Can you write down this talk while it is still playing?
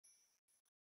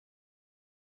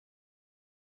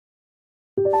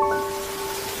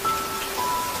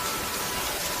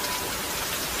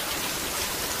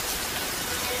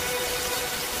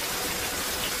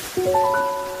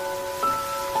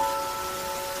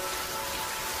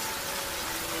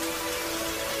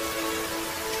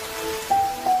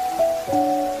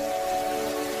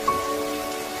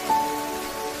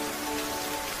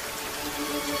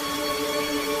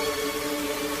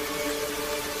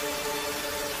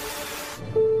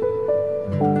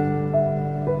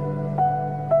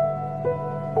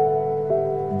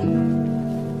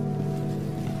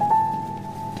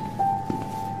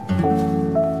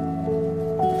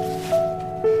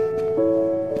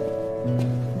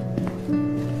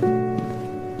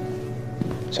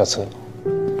小慈，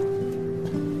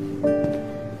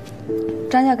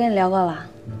张教跟你聊过了，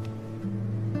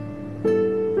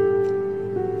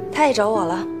他也找我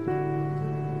了。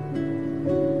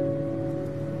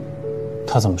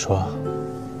他怎么说？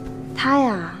他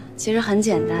呀，其实很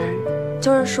简单，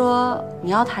就是说你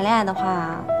要谈恋爱的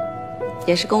话，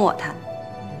也是跟我谈。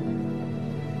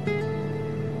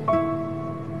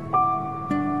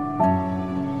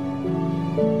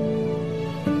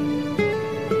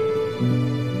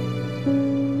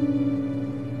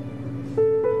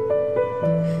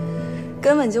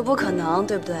根本就不可能，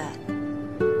对不对？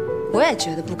我也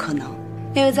觉得不可能，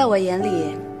因为在我眼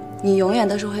里，你永远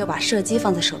都是会有把射击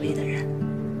放在手里的人。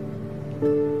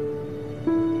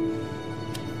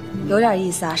有点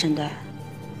意思啊，沈队。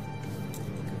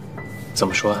怎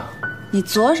么说呀？你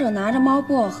左手拿着猫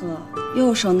薄荷，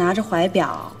右手拿着怀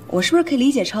表，我是不是可以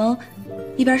理解成，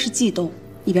一边是悸动，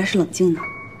一边是冷静呢？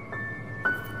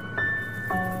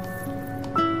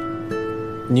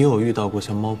你有遇到过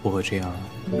像猫薄荷这样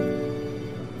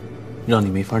让你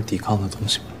没法抵抗的东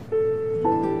西吗？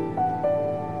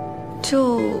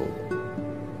就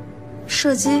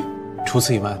射击？除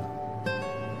此以外呢？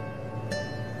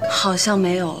好像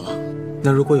没有了。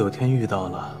那如果有天遇到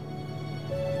了，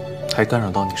还干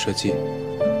扰到你射击，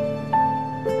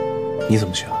你怎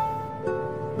么选？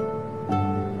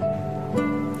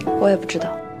我也不知道。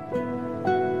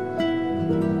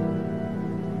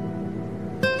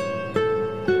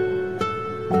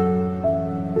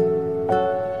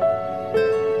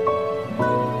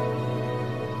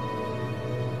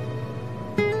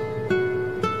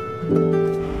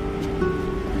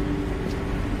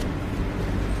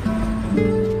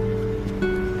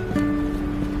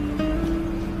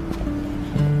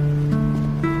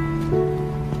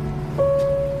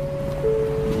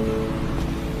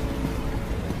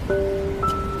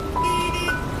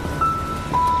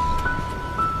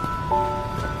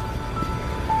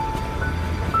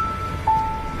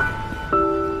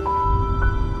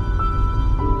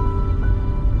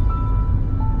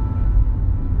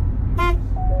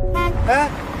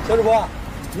小主播，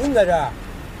你怎么在这儿？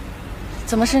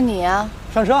怎么是你呀？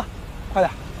上车，快点，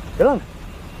别愣着。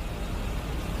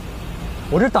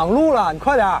我这挡路了，你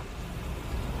快点，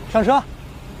上车，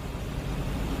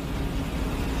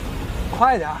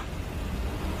快点。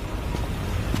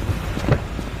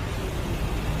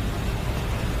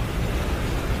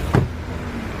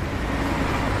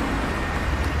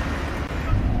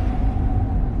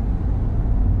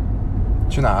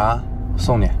去哪儿啊？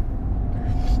送你。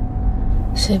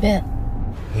随便。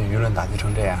被舆论打击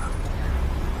成这样。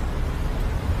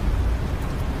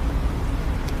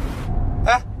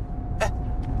哎，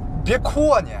别哭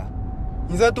啊你！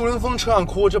你在杜凌风车上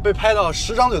哭，这被拍到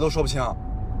10张嘴都说不清。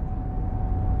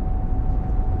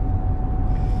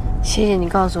谢谢你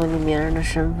告诉我你名人的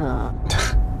身份啊。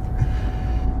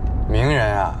名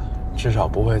人啊，至少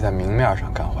不会在明面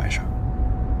上干坏事。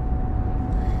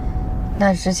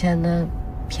那之前的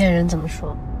骗人怎么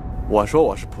说？我说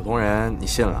我是普通人，你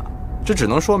信了？这只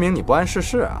能说明你不谙世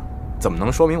事啊，怎么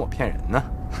能说明我骗人呢？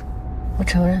我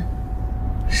承认，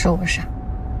是我傻。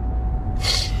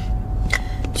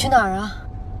去哪儿啊？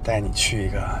带你去一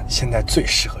个现在最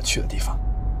适合去的地方。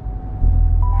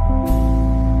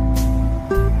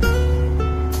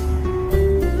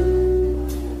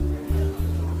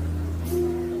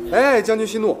哎，将军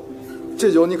息怒，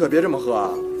这酒你可别这么喝啊，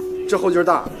这后劲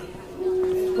大。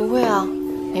不会啊，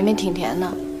明明挺甜的，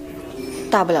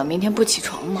大不了明天不起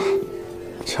床嘛。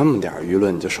这么点舆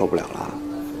论你就受不了了？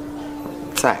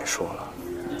再说了，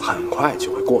很快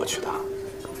就会过去的。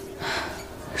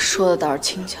说的倒是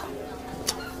轻巧。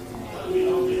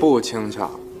不轻巧，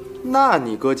那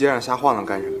你搁街上瞎晃荡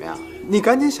干什么呀？你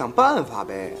赶紧想办法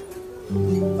呗。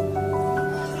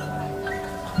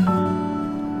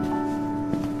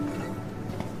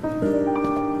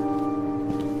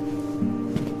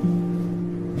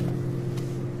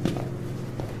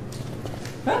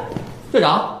队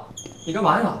长，你干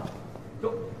嘛去了？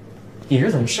你是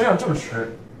怎么身上这么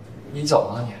湿？你怎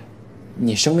么了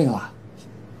你生病了？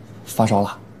发烧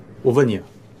了？我问你，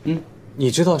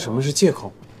你知道什么是借口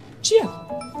吗？借口？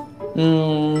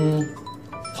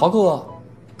逃课、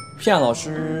骗老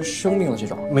师生病了这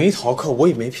种。没逃课，我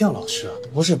也没骗老师啊。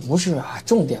不是啊，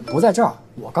重点不在这儿。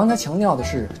我刚才强调的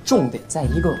是重点在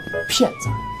一个骗字。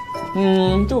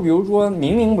就比如说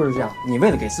明明不是这样，你为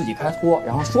了给自己开脱，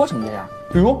然后说成这样。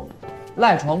比如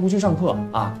赖床不去上课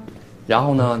啊。然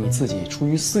后呢，你自己出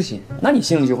于私心，那你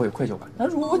心里就会有愧疚感。那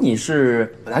如果你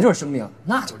是本来就是生病，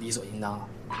那就理所应当了。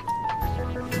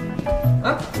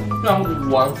哎，那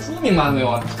我说明白了没有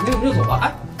啊？那我们就走吧。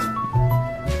哎，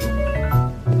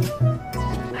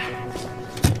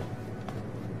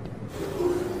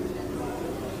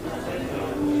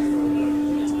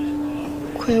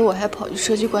亏我还跑去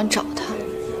设计馆找他，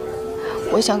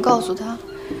我想告诉他，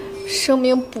生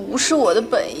病不是我的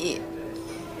本意。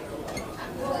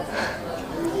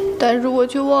但是我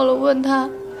却忘了问他，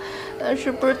那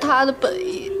是不是他的本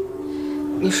意？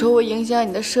你说我影响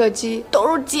你的设计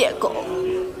都是借口，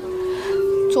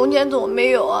从前怎么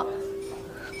没有啊？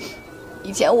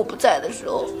以前我不在的时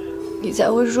候，你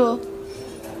才会说，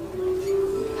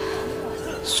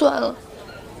算了，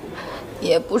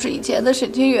也不是以前的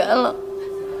沈清源了，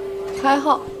还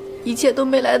好，一切都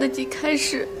没来得及开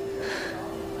始。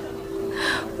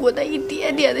我那一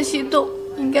点点的心动，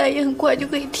应该也很快就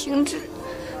可以停止。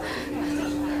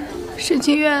沈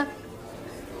清源，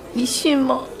你信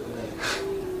吗？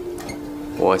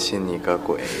我信你个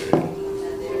鬼！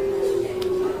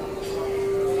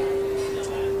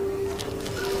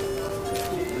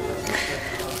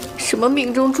什么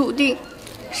命中注定，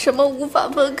什么无法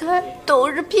分开，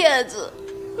都是骗子。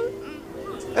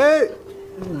哎，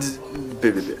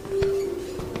别！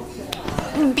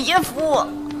你别扶我！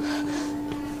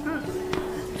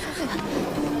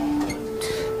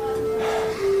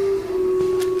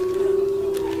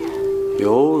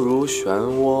犹如漩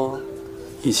涡，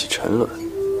一起沉沦。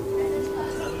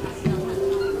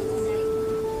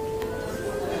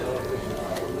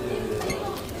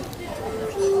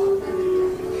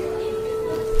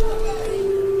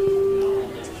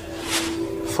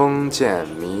封建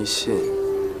迷信，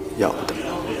要的。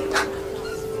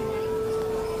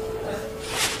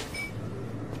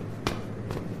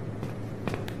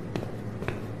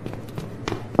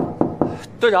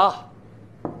队长，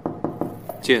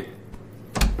进。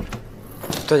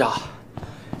队长，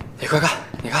你快看，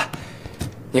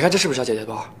你看这是不是小姐姐的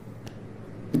包？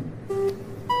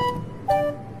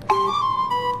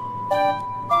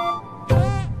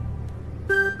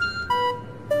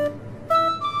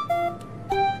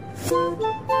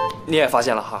你也发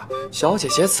现了哈，小姐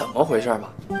姐怎么回事嘛？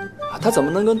她怎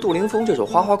么能跟杜凌风这种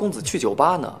花花公子去酒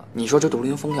吧呢？你说这杜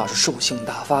凌风要是兽性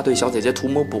大发，对小姐姐图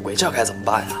谋不轨，这该怎么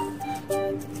办呀？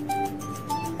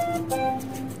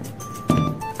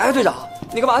哎，队长，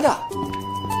你干嘛去？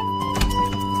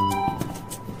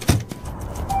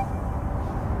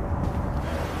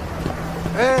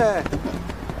哎，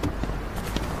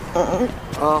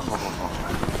好，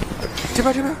这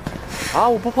边，啊，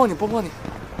我不碰你，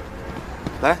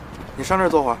来，你上这儿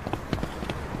坐会儿。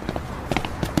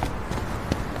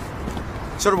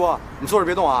肖主播，你坐着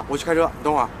别动啊，我去开车，你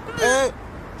等会儿。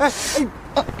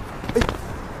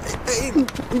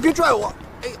你别拽我！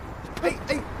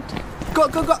哥，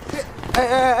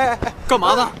干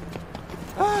嘛呢？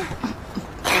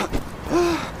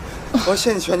我要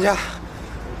谢你全家。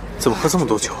怎么喝这么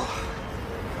多酒？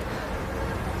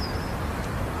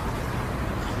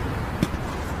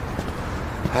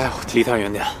哎呀，离他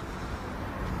远点。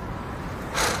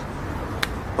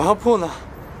我要吐呢。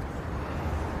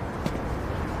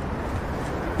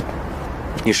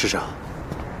你试试。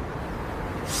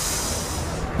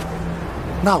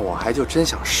那我还就真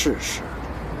想试试。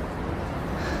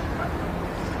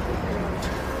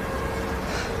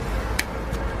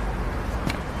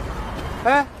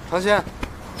哎，唐鑫，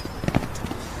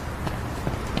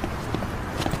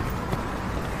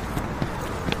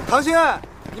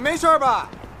你没事吧？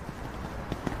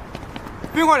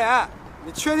冰块脸，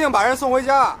你确定把人送回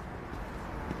家？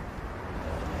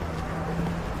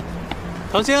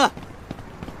唐鑫，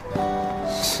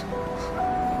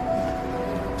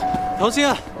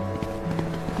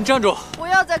你站住！不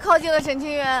要再靠近了，沈清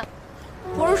源。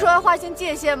不是说要划清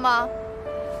界限吗？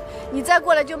你再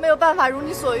过来就没有办法如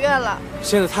你所愿了。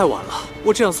现在太晚了，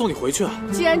我只想送你回去。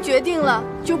既然决定了，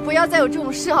就不要再有这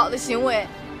种示好的行为。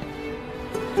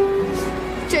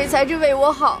这才是为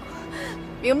我好，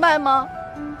明白吗？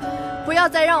不要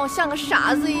再让我像个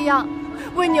傻子一样，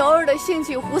为你偶尔的兴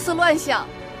起胡思乱想。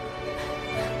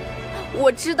我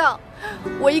知道，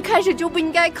我一开始就不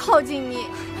应该靠近你，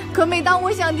可每当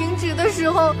我想停止的时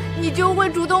候，你就会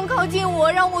主动靠近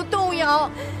我，让我动摇。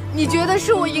你觉得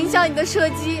是我影响你的射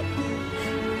击？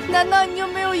难道你就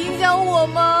没有影响我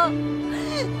吗？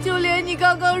就连你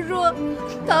刚刚说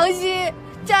“唐鑫，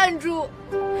站住”，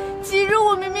其实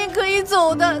我明明可以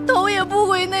走的，头也不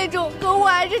回那种，可我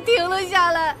还是停了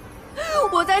下来。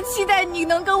我在期待你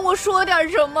能跟我说点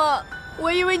什么，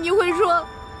我以为你会说：“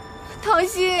唐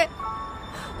鑫，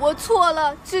我错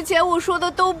了，之前我说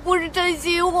的都不是真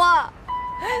心话。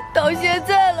到现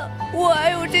在了，我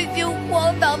还有这些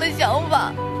荒唐的想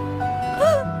法。”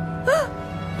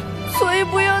所以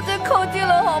不要再靠近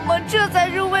了好吗？这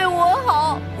才是为我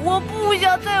好。我不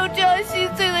想再有这样心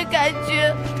碎的感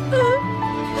觉。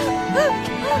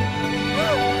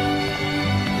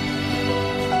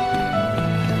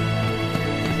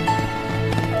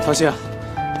唐鑫，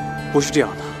不是这样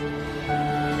的。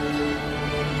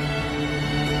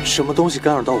什么东西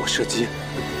干扰到我射击，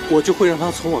我就会让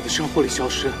它从我的生活里消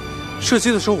失。射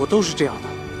击的时候我都是这样的，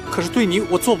可是对你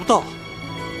我做不到。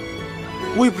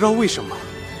我也不知道为什么。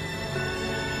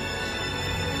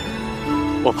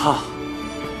我怕，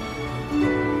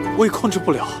我也控制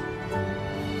不了。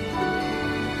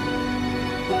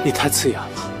你太刺眼了，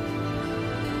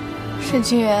沈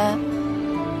清源，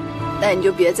那你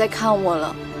就别再看我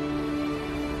了。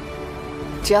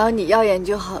只要你耀眼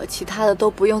就好，其他的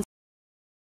都不用。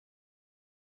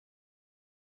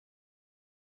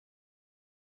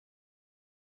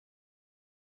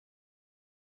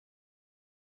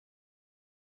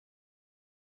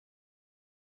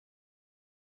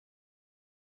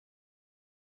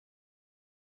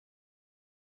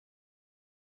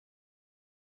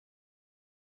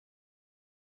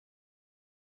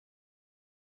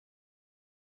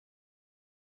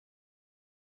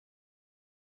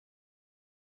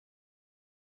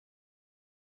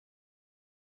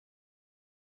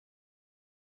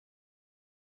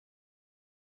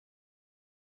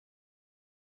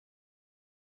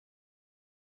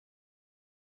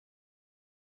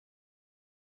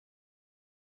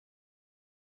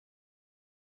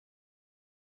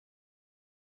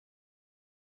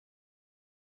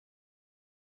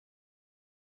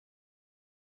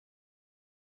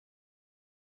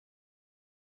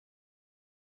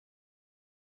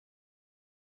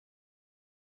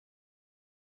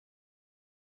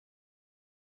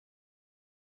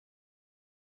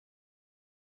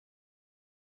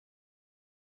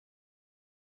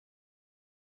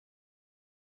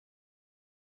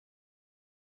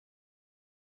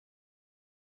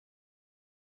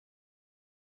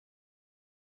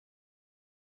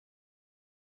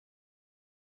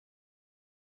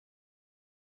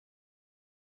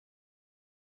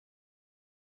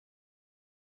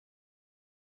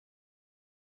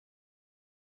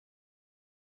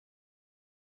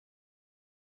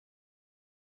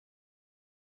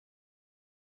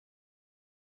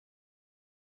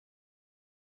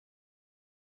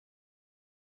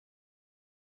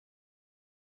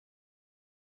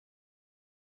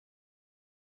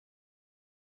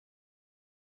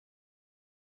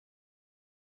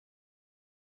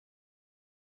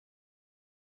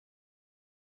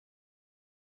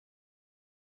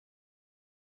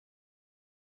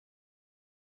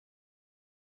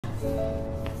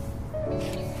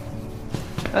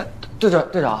哎，队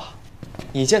长，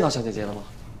你见到小姐姐了吗？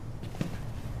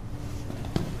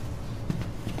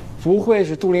不会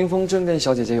是杜凌风真跟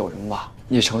小姐姐有什么吧？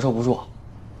你承受不住。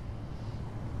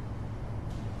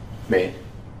没，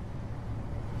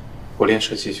我练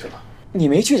射击去了。你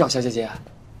没去找小姐姐？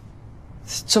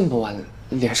这么晚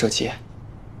练射击？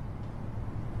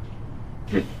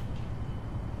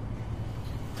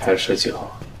还是射击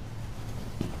好。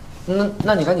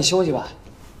那你赶紧休息吧。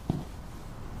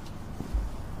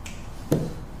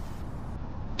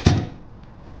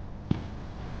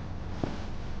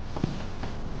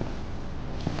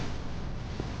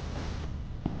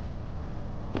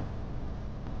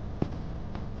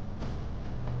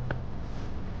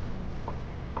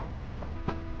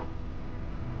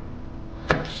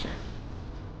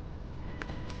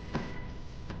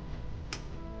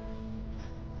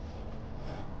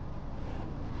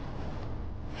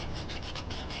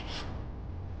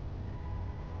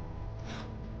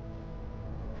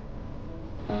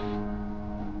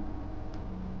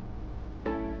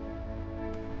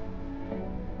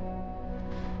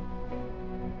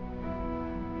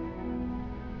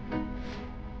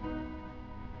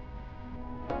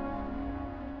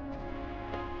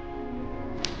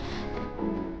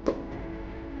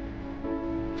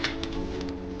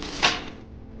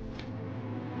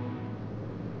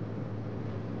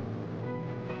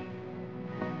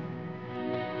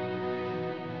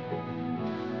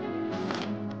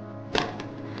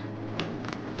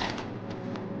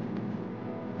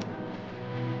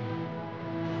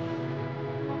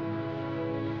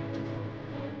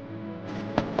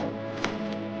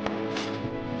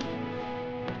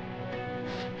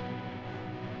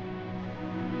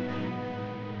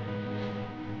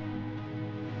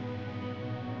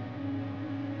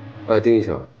丁医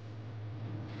生，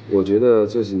我觉得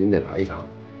这次您得来一趟。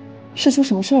是出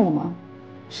什么事儿了吗？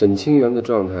沈清源的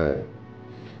状态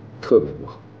特别不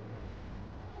好。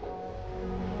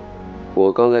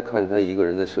我刚才看见他一个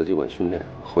人在射击馆训练，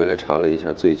回来查了一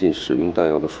下最近使用弹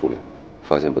药的数量，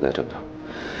发现不太正常，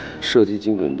射击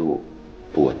精准度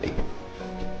不稳定。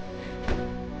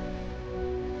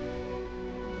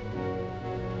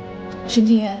沈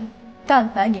清源，但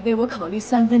凡你为我考虑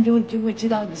3分钟，你就会知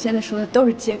道你现在说的都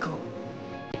是借口。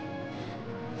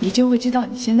你就会知道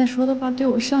你现在说的话对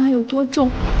我伤害有多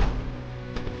重。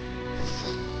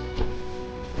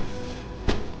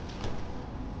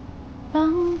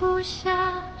放不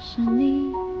下是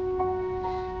你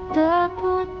得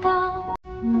不到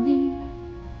你。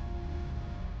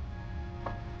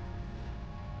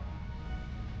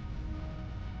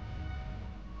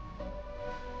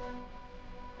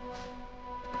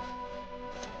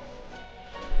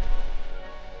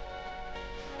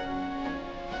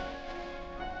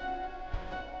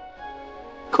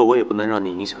可我也不能让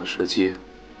你影响射击，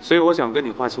所以我想跟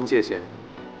你划清界限。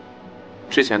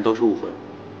之前都是误会，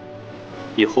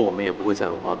以后我们也不会再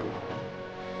有花朵。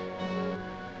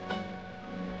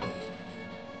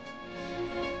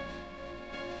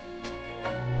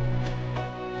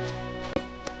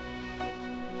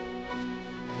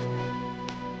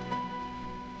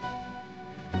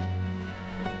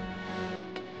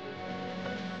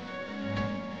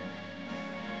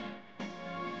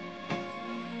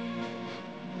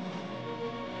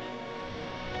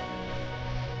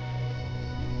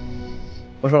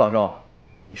我说老周，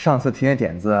你上次提那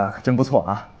点子可真不错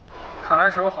啊！看来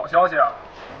是有好消息啊，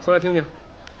说来听听。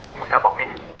我家保密，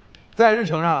在日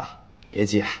程上了，别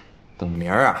急，等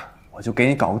明儿啊，我就给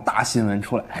你搞个大新闻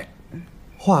出来。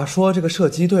话说这个射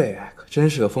击队可真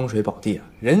是个风水宝地啊，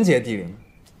人杰地灵，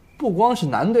不光是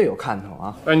男队有看头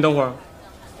啊。哎，你等会儿，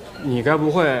你该不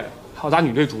会还要打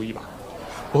女队主意吧？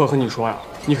我可和你说呀，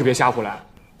你可别瞎胡来。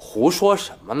胡说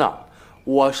什么呢？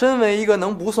我身为一个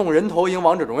能不送人头赢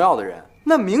王者荣耀的人，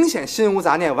那明显心无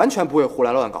杂念，完全不会胡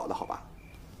来乱搞的，好吧？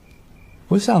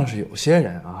不像是有些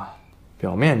人啊，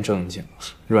表面正经，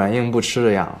软硬不吃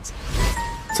的样子。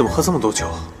怎么喝这么多酒？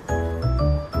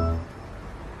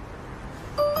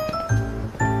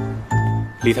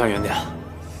离他远点。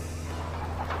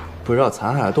不知道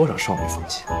残害了多少少女风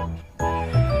情。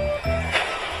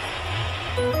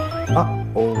啊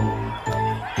哦。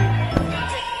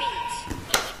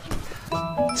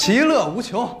其乐无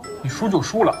穷。你输就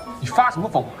输了，你发什么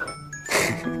疯啊？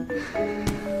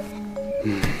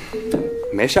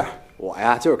没事儿，我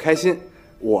呀就是开心。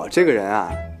我这个人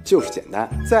啊就是简单，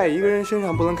在一个人身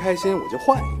上不能开心，我就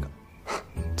换一个。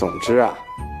总之啊，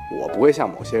我不会像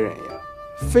某些人一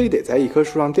样，非得在一棵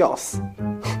树上吊死，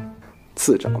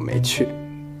自找没趣。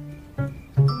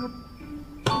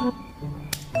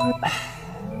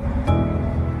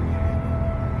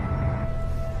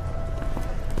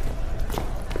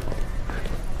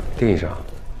丁医生，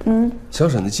小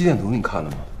沈的肌电图你看了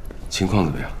吗？情况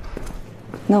怎么样？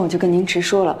那我就跟您直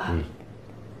说了吧，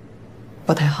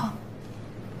不太好。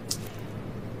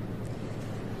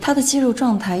他的肌肉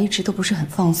状态一直都不是很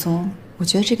放松，我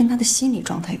觉得这跟他的心理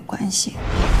状态有关系。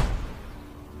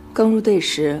刚入队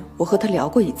时，我和他聊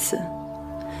过一次，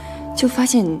就发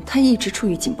现他一直处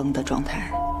于紧绷的状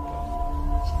态。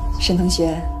沈同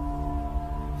学，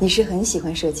你是很喜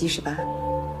欢射击是吧？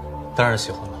当然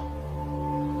喜欢了，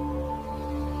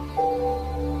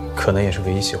可能也是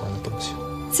唯一喜欢的东西。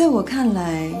在我看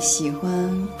来，喜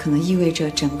欢可能意味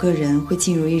着整个人会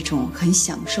进入一种很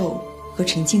享受和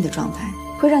沉浸的状态，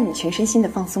会让你全身心的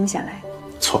放松下来。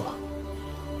错了，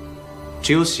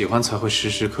只有喜欢才会时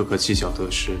时刻刻计较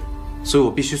得失，所以我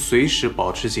必须随时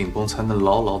保持紧绷，才能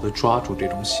牢牢地抓住这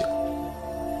种喜爱。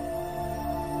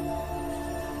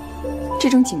这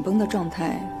种紧绷的状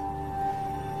态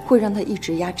会让他一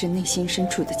直压制内心深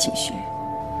处的情绪。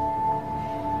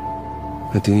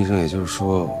那丁医生，也就是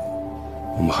说，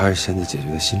我们还是现在解决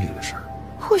他心里的事儿。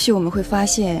或许我们会发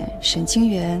现，沈清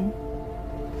源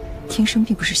天生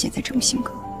并不是现在这种性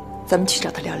格。咱们去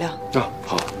找他聊聊。啊，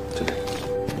好，这里。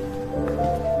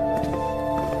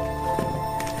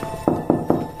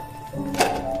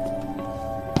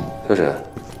小沈，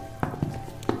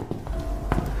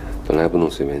本来不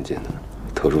能随便进的，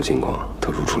特殊情况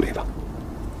特殊处理吧。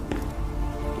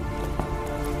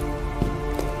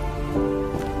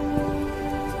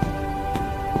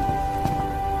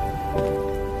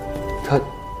他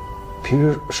平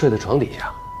时睡在床底下。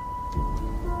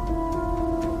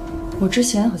我之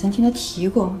前好像听他提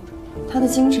过，他的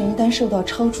精神一旦受到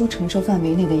超出承受范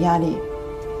围内的压力，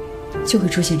就会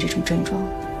出现这种症状。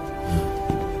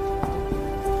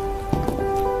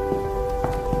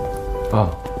啊，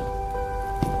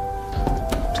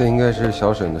这应该是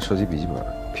小沈的射击笔记本，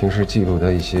平时记录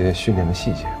他一些训练的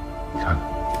细节。你看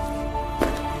看。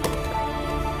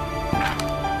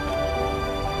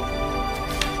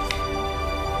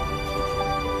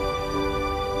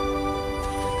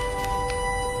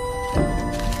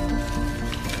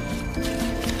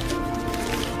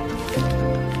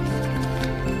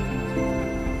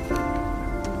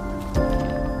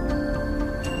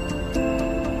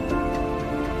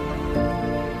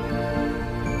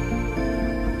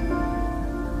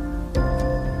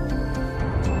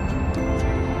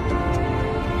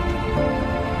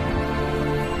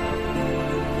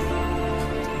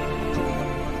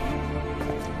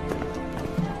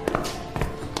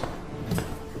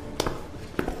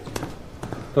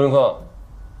 周凌空，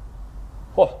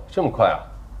嚯，这么快啊！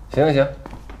行行行，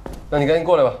那你赶紧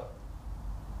过来吧。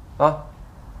啊！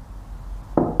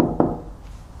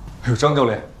哎呦，张教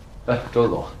练，哎，周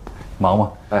总，忙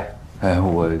吗？哎，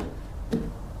我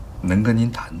能跟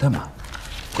您谈谈吗？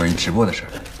关于直播的事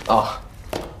儿。啊，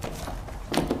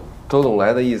周总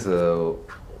来的意思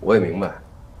我也明白。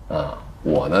啊，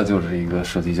我呢就是一个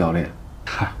射击教练。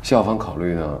校方考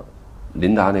虑呢，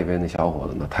林达那边的小伙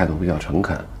子呢态度比较诚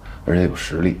恳。 而且有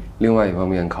实力。另外一方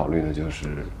面考虑呢，就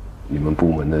是你们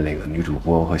部门的那个女主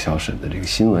播和小沈的这个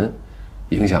新闻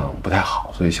影响不太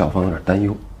好，所以校方有点担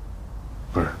忧。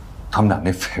不是，他们俩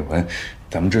那绯闻，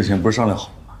咱们之前不是商量好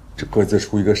了吗？这各自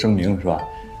出一个声明是吧？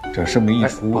这声明一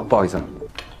出，不好意思啊。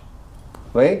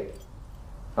喂，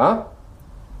啊，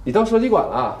你到射击馆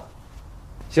了？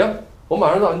行，我马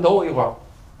上到，你等我一会儿。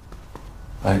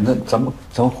哎，那咱们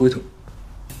回头。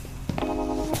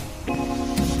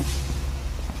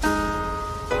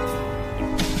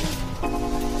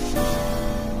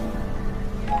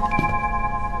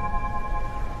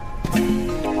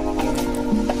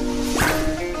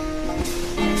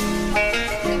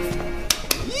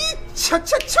 恰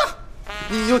恰恰，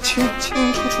你有清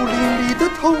清楚楚淋漓的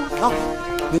头脑，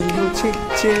你有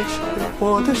结实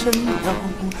我的身腰，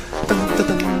噔噔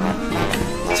噔，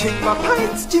请把拍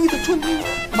自己的准，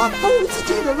把勾自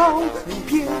己的牢，你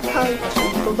别太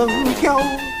手都能跳。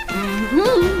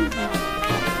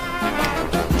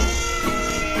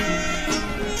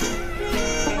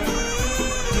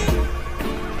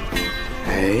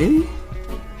哎，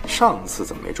上次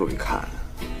怎么没注意看？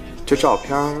 这照片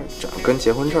长得跟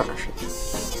结婚证似的。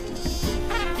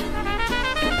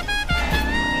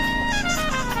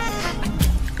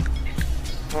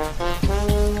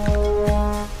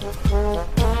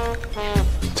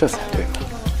这才对吧？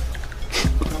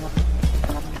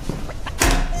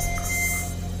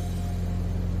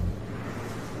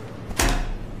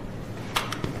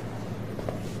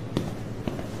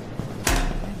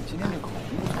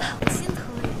我心疼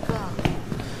了一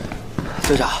个。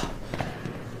队长，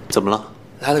怎么了？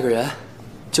 来了个人，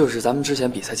就是咱们之前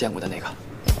比赛见过的那个。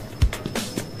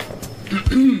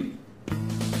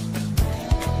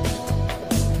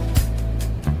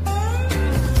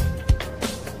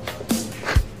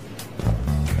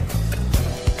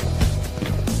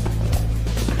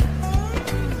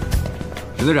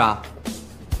陈队长，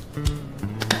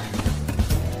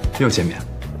又见面。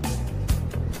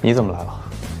你怎么来了？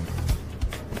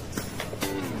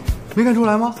没看出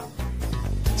来吗？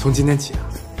从今天起啊。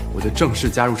 我就正式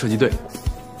加入射击队。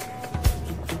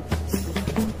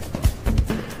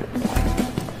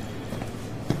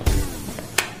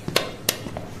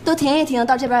都停一停，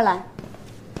到这边来。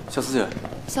小思姐，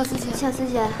小思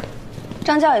姐，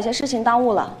张教有些事情耽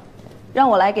误了，让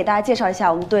我来给大家介绍一下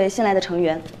我们队新来的成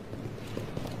员：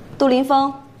杜林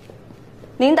峰，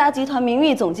林达集团名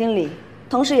誉总经理，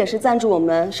同时也是赞助我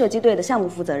们射击队的项目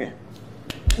负责人。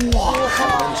哇，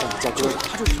你上叫哥的，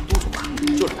他就是小杜总啊，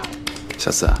就是他。 小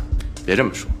四啊，别这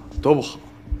么说，多不好，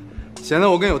显得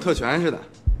我跟有特权似的。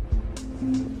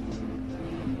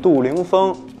杜凌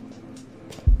峰，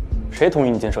谁同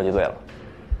意你进射击队了？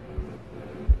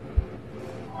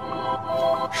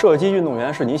射击运动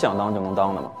员是你想当就能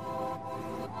当的吗？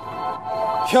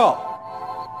哟，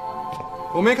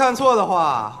我没看错的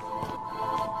话，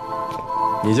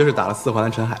你就是打了4环的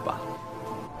陈海吧？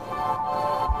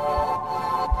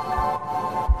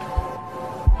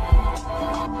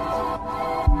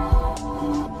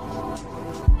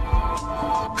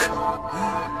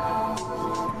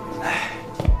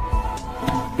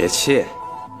 别气，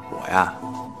我呀，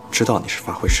知道你是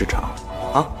发挥失常，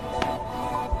啊。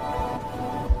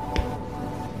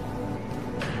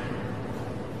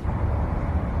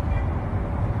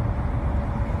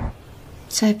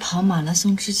在跑马拉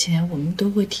松之前，我们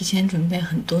都会提前准备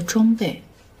很多装备，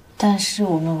但是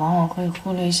我们往往会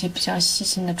忽略一些比较细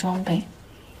心的装备，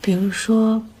比如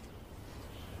说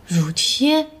乳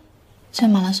贴，在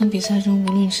马拉松比赛中，无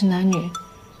论是男女，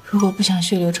如果不想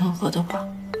血流成河的话，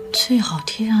最好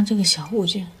贴上这个小物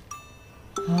件。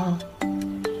啊，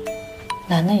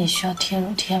男的也需要贴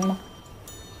乳贴吗？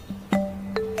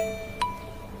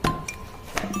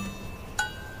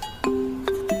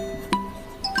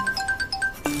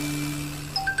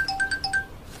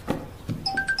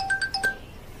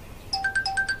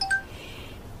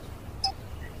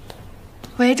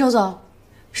喂，周总，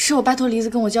是我拜托梨子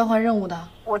跟我交换任务的。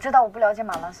我知道我不了解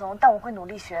马拉松，但我会努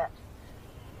力学。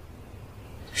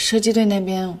射击队那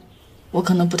边，我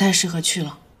可能不太适合去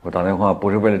了。我打电话不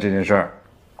是为了这件事儿，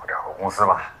快点回公司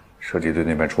吧。射击队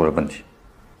那边出了问题。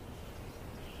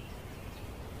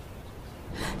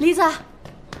梨子，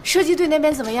射击队那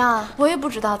边怎么样啊？我也不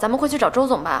知道，咱们快去找周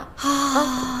总吧。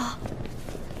啊，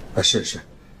是，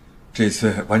这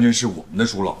次完全是我们的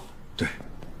疏漏。对。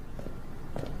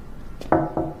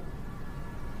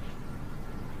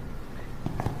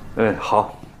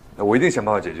好，我一定想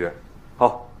办法解决。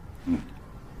好，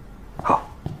好。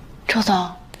周总，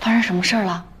发生什么事儿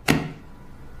了？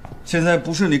现在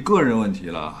不是你个人问题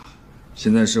了，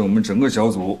现在是我们整个小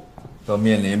组要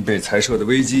面临被裁撤的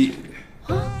危机。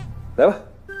来吧，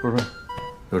说说，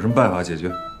有什么办法解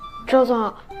决？周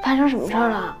总，发生什么事儿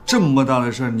了？这么大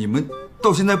的事儿，你们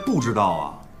到现在不知道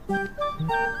啊？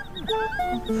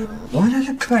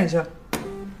来看一下，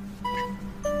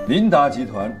琳达集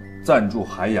团赞助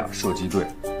海雅射击队，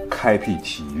开辟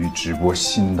体育直播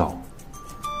新道路。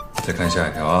再看下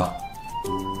一条啊，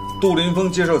杜林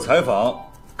峰接受采访，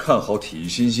看好体育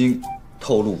新星，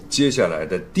透露接下来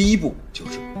的第一步就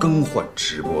是更换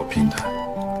直播平台。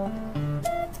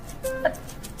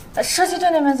射击队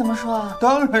那边怎么说啊？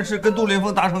当然是跟杜林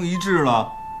峰达成一致了，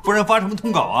不然发什么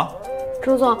通稿啊？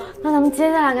周总，那咱们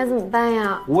接下来该怎么办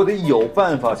呀？我得有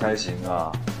办法才行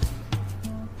啊！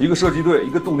一个射击队，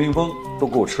一个杜林峰，都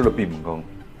给我吃了闭门羹。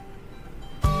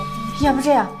要不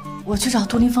这样，我去找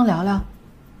杜林峰聊聊。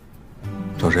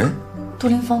找谁？杜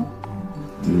林峰。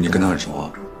你跟他很熟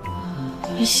啊？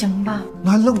也行吧。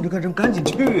那还愣着干什么？赶紧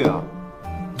去啊！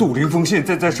杜林峰现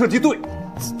在在射击队。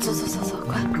走，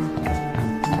快！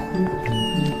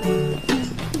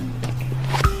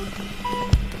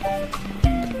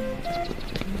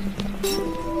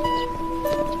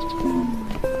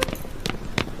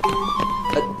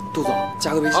杜总，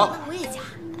加个微信。好，我也加，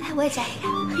我也加一个。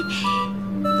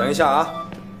等一下啊。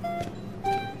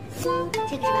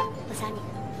这个是吧？我扫你。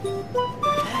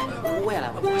我也来，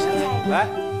我先来。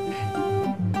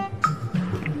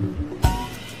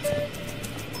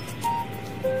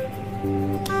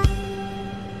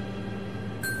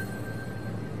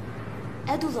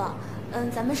哎，杜总，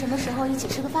咱们什么时候一起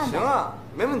吃个饭吧？行啊，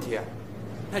没问题。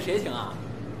那谁请啊？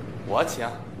我请。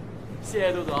谢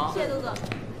谢杜总。谢谢杜总。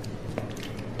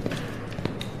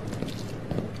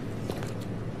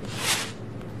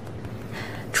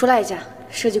出来一下，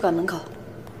射击馆门口。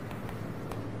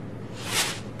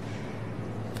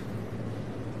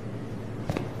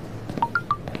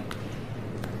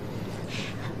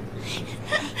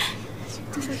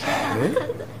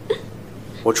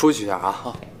我出去一下啊。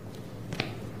好。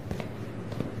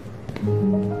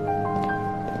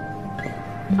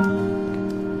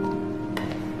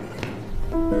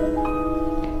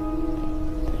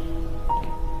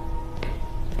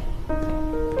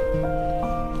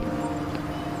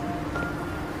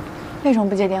为什么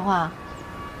不接电话？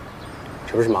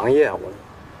这不是忙业务呢？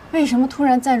为什么突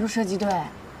然赞助射击队？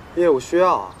业务需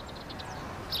要啊。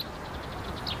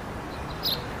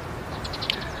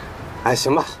哎，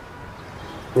行吧。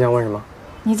你想问什么？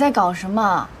你在搞什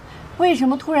么？为什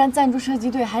么突然赞助射击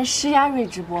队，还施压瑞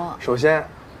直播？首先，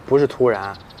不是突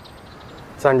然，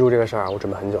赞助这个事儿我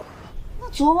准备很久了。那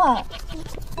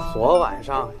昨晚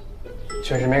上，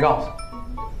确实没告诉你。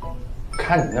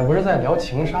看你那不是在聊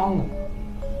情商呢吗？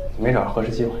没找合适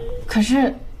机会。可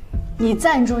是，你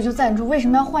赞助就赞助，为什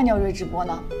么要换掉瑞直播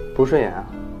呢？不顺眼啊！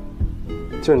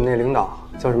就你那领导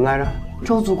叫什么来着？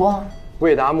周祖光。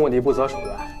为达目的不择手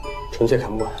段，纯粹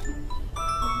看不惯。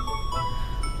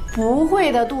不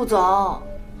会的，杜总。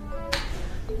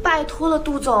拜托了，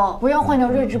杜总，不要换掉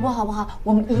瑞直播好不好？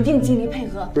我们一定尽力配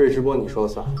合。瑞直播你说了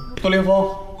算。杜林峰。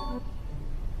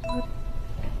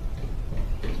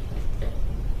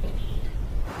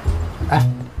哎，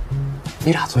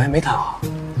你俩昨天没谈好？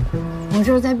我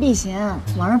这是在避嫌，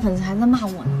网上粉丝还在骂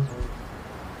我呢。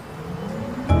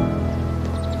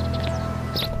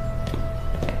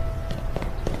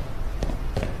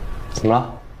怎么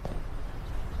了？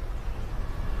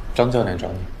张教练找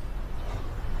你。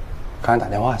刚才打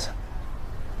电话去。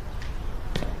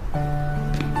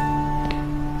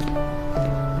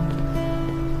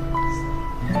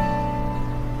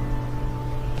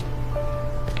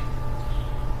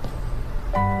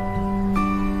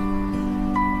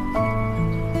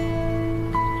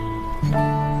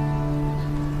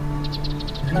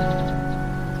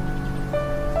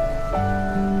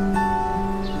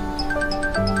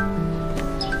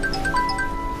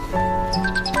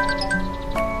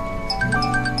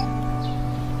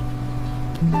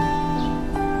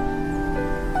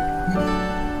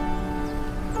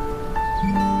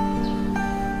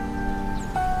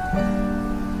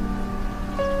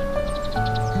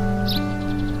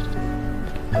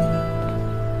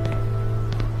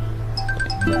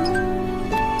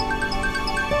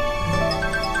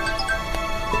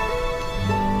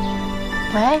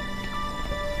喂。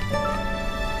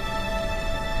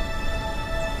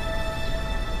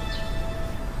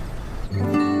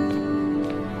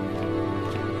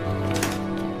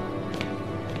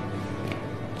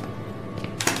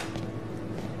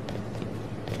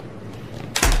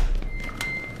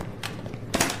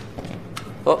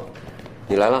哦，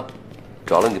你来了，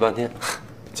找了你半天。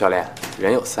教练，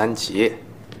人有3急。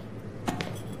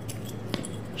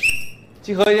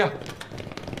集合一下。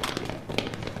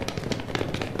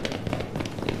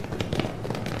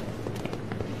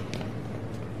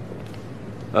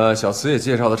小慈也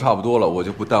介绍的差不多了，我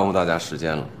就不耽误大家时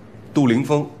间了。杜凌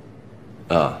峰，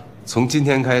从今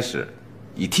天开始，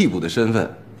以替补的身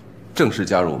份，正式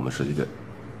加入我们射击队。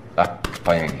来，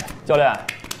欢迎你。教练，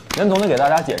您总得给大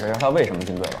家解释一下他为什么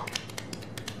进队吧？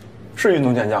是运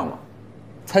动健将吗？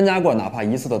参加过哪怕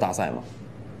1次的大赛吗？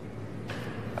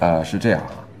是这样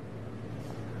啊。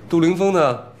杜凌峰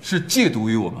呢是借读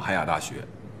于我们海雅大学，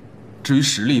至于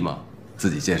实力嘛，自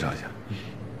己介绍一下。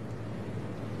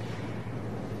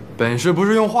本事不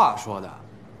是用话说的。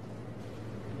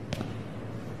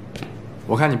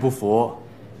我看你不服，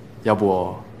要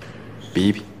不比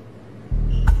一比？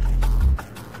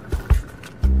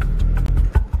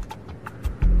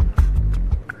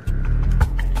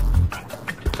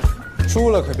输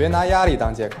了可别拿压力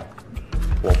当借口，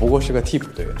我不过是个替补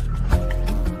队员。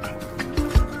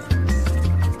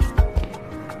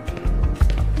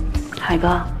海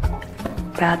哥，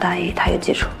不要大意，他有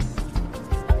基础。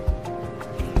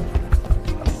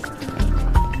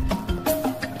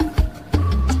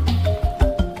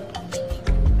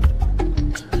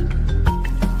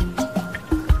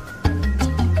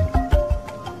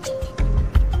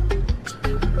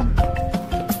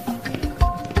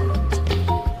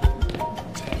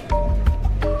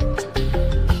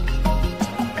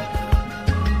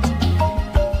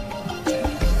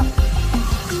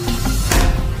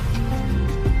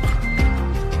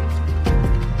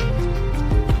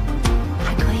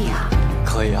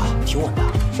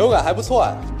手感还不错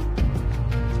呀。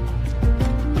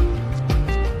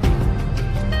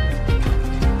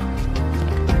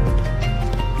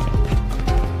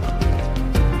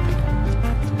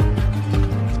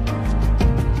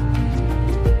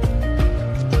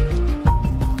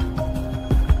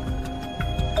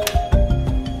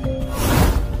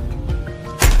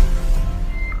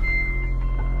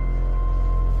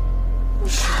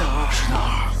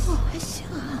还行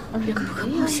啊，这个可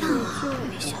不像啊，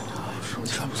没想到。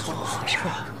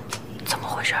怎么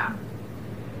回事？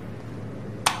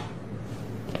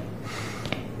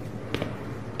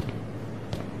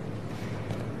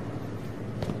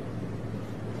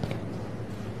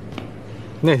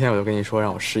那天我就跟你说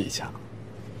让我试一下，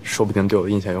说不定对我的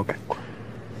印象有改观。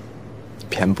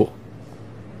偏不。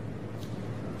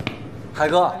海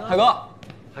哥，海哥，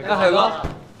海哥，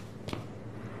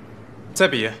再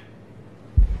比。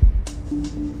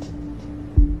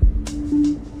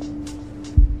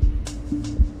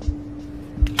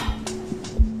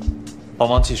帮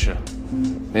忙计时，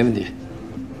没问题。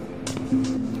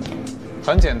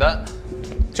很简单，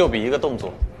就比一个动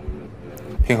作，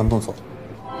平衡动作。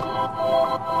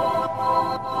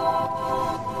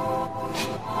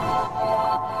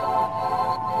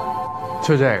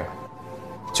就这个，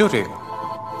就这个，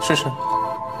试试。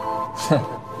哼。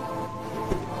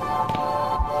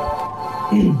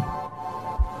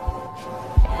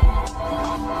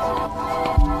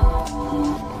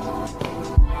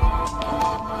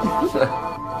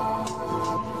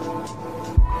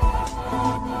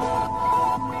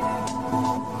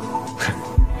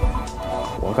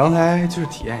我刚才就是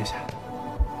体验一下，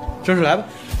正式来吧。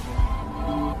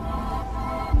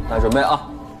来，准备啊，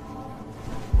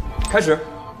开始。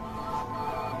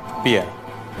闭眼。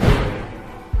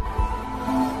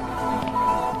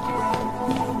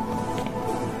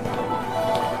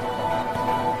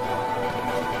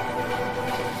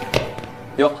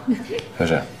哟，小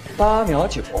沈，8秒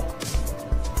9。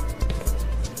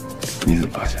你怎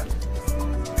么发现？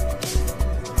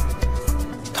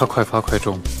他快发快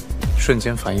中，瞬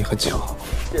间反应很巧好。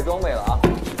卸装备了啊！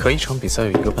可一场比赛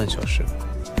有1个半小时，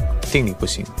定力不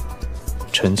行，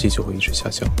成绩就会一直下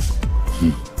降。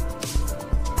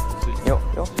哟，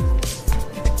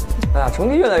哎呀，成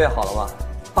绩越来越好了嘛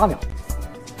，8秒，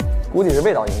估计是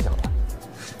味道影响了。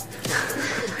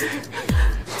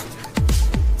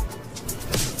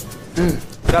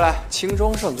再来，轻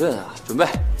装上阵啊！准备，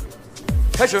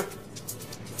开始。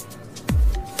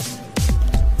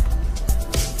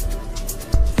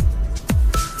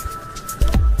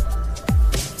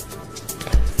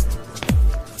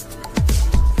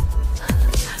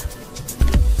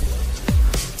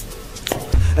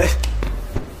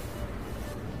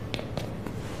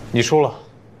你输了。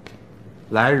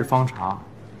来日方长。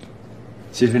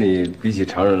其实你比起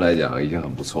常人来讲已经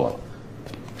很不错了，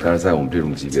但是在我们这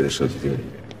种级别的设计队里面，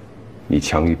你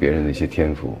强于别人的一些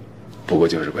天赋，不过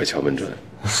就是块敲门砖。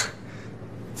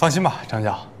放心吧，张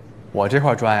教，我这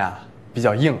块砖呀比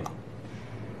较硬朗。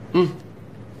嗯，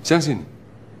相信你。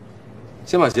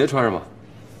先把鞋穿上吧。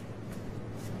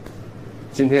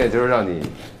今天也就是让你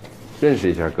认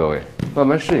识一下各位，慢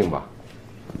慢适应吧。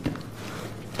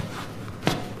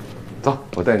走，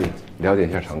我带你了解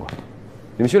一下场馆。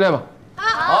你们训练吧。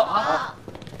好。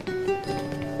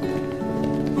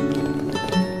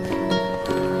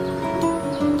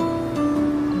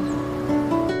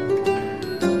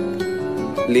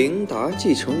凌达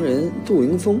继承人杜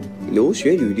迎风留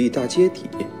学履历大揭底。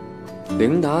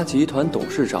凌达集团董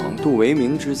事长杜维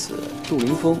明之子杜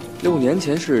凌风，6年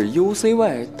前是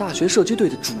UCY 大学射击队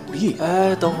的主力。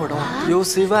哎，等会儿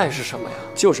，UCY 是什么呀？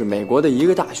就是美国的一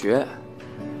个大学，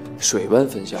水湾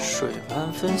分校。水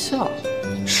湾分校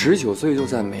，19岁就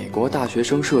在美国大学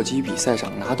生射击比赛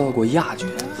上拿到过亚军。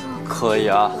可以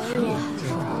啊，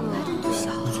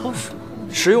不错是。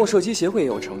实用射击协会也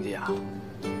有成绩啊。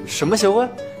什么协会？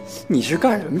你是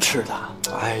干什么吃的？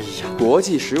哎呀，国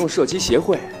际实用射击协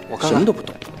会，我看什么都不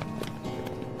懂。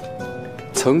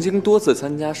曾经多次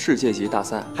参加世界级大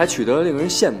赛，还取得了令人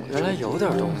羡慕的。原来有点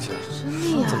东西，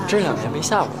怎么这2年没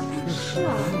下文？是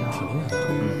啊。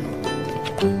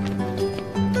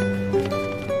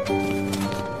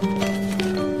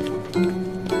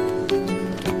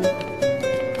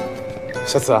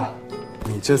小紫，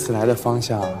你这次来的方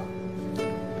向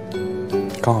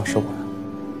刚好是我的。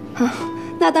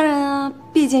那当然啊，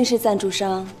毕竟是赞助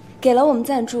商，给了我们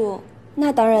赞助，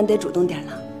那当然得主动点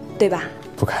了，对吧？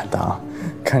不敢当，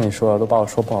看你说的都把我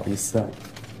说不好意思了。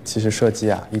其实射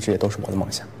击啊，一直也都是我的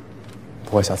梦想。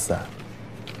不过小四，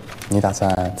你打算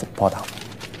怎么报答我？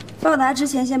报答之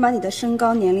前，先把你的身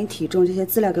高、年龄、体重这些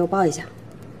资料给我报一下。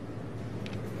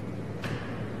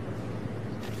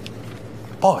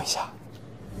报一下。